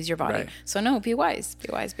wants to use your body. Right. So no, be wise.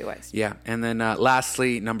 Yeah, and then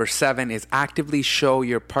lastly, number 7 is actively show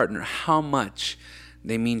your partner how much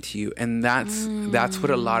they mean to you, and that's what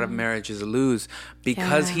a lot of marriages lose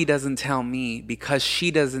because he doesn't tell me, because she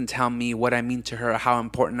doesn't tell me what I mean to her, how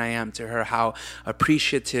important I am to her, how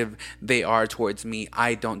appreciative they are towards me.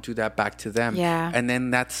 I don't do that back to them, and then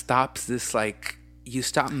that stops this like. You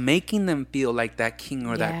stop making them feel like that king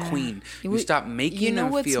or that queen. You stop making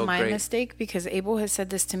them feel great. You know what's my mistake? Because Abel has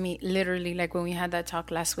said this to me literally, like when we had that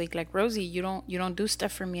talk last week. Like, Rosie, you don't do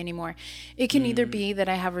stuff for me anymore. It can either be that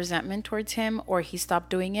I have resentment towards him or he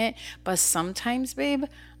stopped doing it. But sometimes, babe,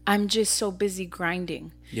 I'm just so busy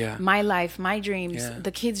grinding. Yeah. My life, my dreams,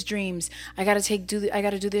 the kids' dreams. I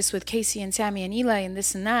gotta do this with Casey and Sammy and Eli and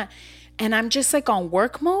this and that. And I'm just like on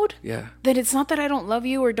work mode. Yeah. That it's not that I don't love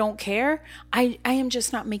you or don't care. I am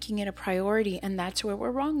just not making it a priority. And that's where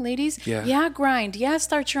we're wrong, ladies. Yeah, grind. Yeah,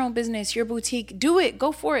 start your own business, your boutique. Do it.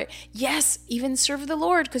 Go for it. Yes, even serve the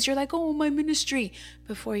Lord. Because you're like, oh, my ministry.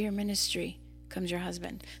 Before your ministry comes your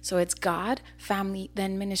husband. So it's God, family,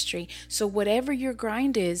 then ministry. So whatever your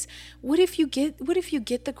grind is, what if you get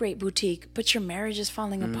the great boutique, but your marriage is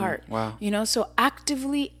falling apart? Wow. You know, so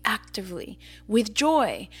actively, with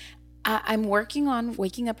joy. I'm working on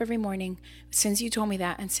waking up every morning since you told me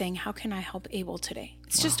that and saying, how can I help Abel today?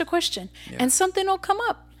 It's just a question. And something will come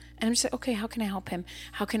up. And I'm just like, okay, how can I help him?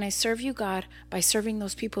 How can I serve you, God, by serving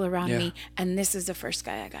those people around me? And this is the first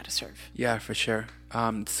guy I got to serve. Yeah, for sure.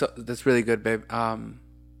 So that's really good, babe.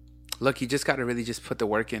 Look, you just got to really just put the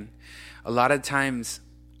work in. A lot of times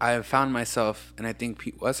I have found myself, and I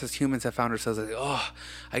think us as humans have found ourselves like, oh,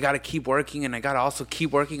 I got to keep working, and I got to also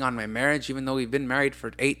keep working on my marriage, even though we've been married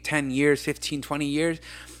for 8, 10 years, 15, 20 years.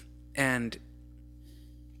 And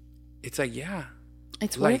it's like,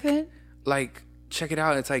 it's worth it. Like, check it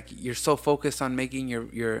out. It's like you're so focused on making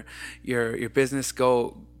your business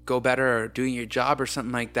go better or doing your job or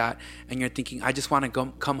something like that, and you're thinking, I just want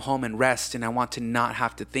to come home and rest, and I want to not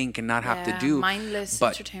have to think and not have to do mindless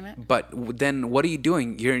entertainment. But then what are you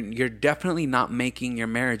doing? You're definitely not making your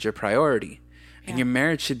marriage a priority, and your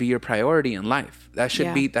marriage should be your priority in life. That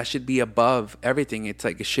should be above everything. It's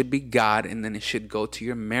like it should be God, and then it should go to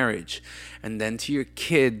your marriage, and then to your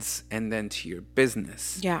kids, and then to your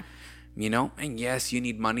business. Yeah. You know, and yes, you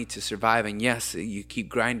need money to survive, and yes, you keep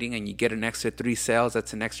grinding and you get an extra 3 sales,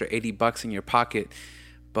 that's an extra $80 in your pocket.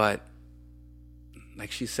 But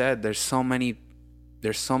like she said, there's so many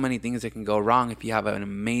things that can go wrong if you have an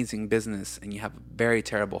amazing business and you have a very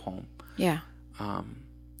terrible home.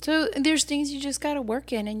 So there's things you just got to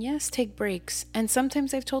work in, and yes, take breaks. And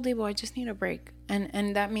sometimes I've told Abel I just need a break,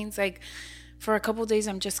 and that means like for a couple of days,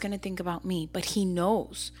 I'm just going to think about me. But he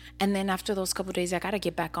knows. And then after those couple of days, I got to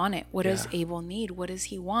get back on it. What does Abel need? What does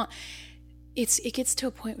he want? It gets to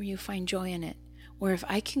a point where you find joy in it. Where if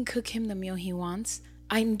I can cook him the meal he wants,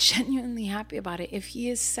 I'm genuinely happy about it. If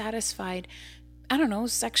he is satisfied, I don't know,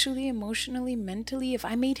 sexually, emotionally, mentally, if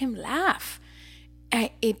I made him laugh,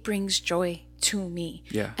 it brings joy to me.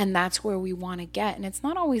 Yeah. And that's where we want to get. And it's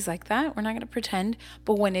not always like that. We're not going to pretend.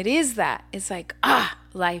 But when it is that, it's like,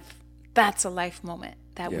 life. That's a life moment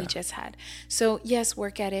that we just had. So yes,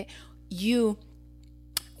 work at it. You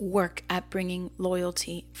work at bringing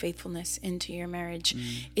loyalty, faithfulness into your marriage.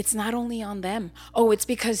 It's not only on them. Oh, it's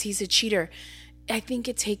because he's a cheater. I think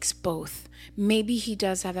it takes both. Maybe he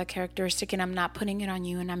does have that characteristic, and I'm not putting it on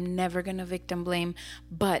you, and I'm never going to victim blame.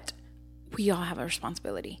 But we all have a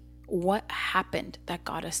responsibility. What happened that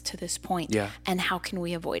got us to this point? Yeah. And how can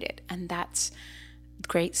we avoid it? And that's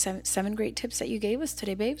great. Seven great tips that you gave us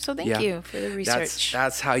today, babe. So thank you for the research.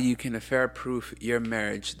 That's how you can affair-proof your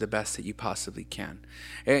marriage the best that you possibly can.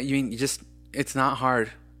 It's not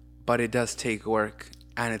hard, but it does take work.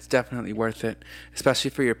 And it's definitely worth it,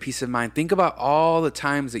 especially for your peace of mind. Think about all the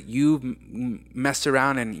times that you've messed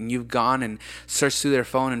around and you've gone and searched through their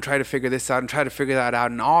phone and tried to figure this out and try to figure that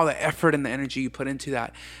out, and all the effort and the energy you put into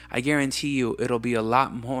that. I guarantee you it'll be a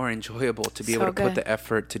lot more enjoyable to be able to put the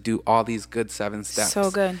effort to do all these good 7 steps.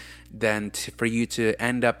 So good. Than for you to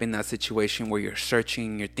end up in that situation where you're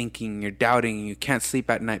searching, you're thinking, you're doubting, and you can't sleep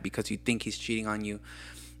at night because you think he's cheating on you.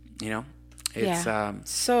 You know? It's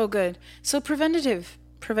so good. So preventative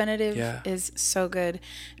is so good.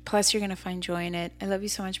 Plus, you're going to find joy in it. I love you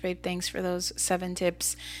so much, babe. Thanks for those 7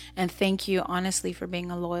 tips. And thank you, honestly, for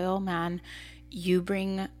being a loyal man. You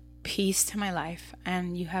bring peace to my life.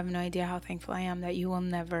 And you have no idea how thankful I am that you will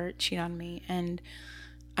never cheat on me. And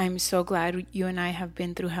I'm so glad you and I have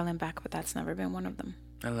been through hell and back, but that's never been one of them.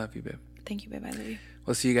 I love you, babe. Thank you, babe. I love you.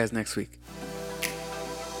 We'll see you guys next week.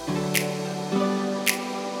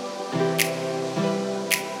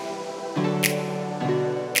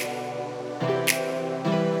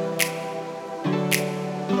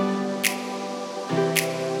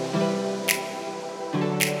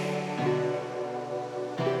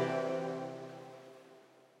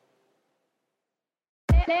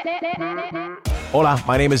 Hola,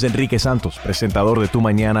 my name is Enrique Santos, presentador de Tu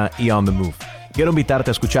Mañana y On The Move. Quiero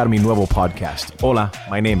invitarte a escuchar mi nuevo podcast, Hola,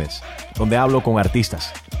 my name is, donde hablo con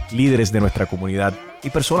artistas, líderes de nuestra comunidad y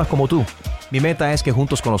personas como tú. Mi meta es que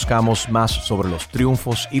juntos conozcamos más sobre los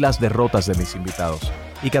triunfos y las derrotas de mis invitados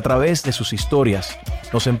y que a través de sus historias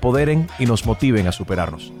nos empoderen y nos motiven a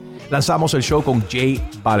superarnos. Lanzamos el show con J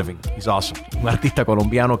Balvin, he's awesome, un artista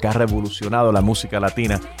colombiano que ha revolucionado la música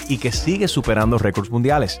latina y que sigue superando récords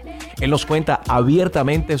mundiales. Él nos cuenta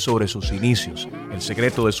abiertamente sobre sus inicios, el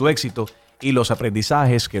secreto de su éxito y los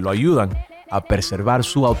aprendizajes que lo ayudan a preservar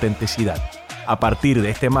su autenticidad. A partir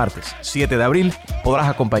de este martes, 7 de abril, podrás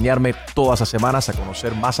acompañarme todas las semanas a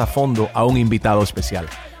conocer más a fondo a un invitado especial.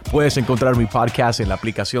 Puedes encontrar mi podcast en la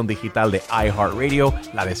aplicación digital de iHeartRadio,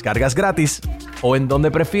 la descargas gratis, o en donde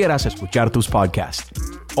prefieras escuchar tus podcasts.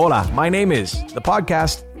 Hola, my name is, the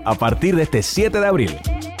podcast, a partir de este 7 de abril.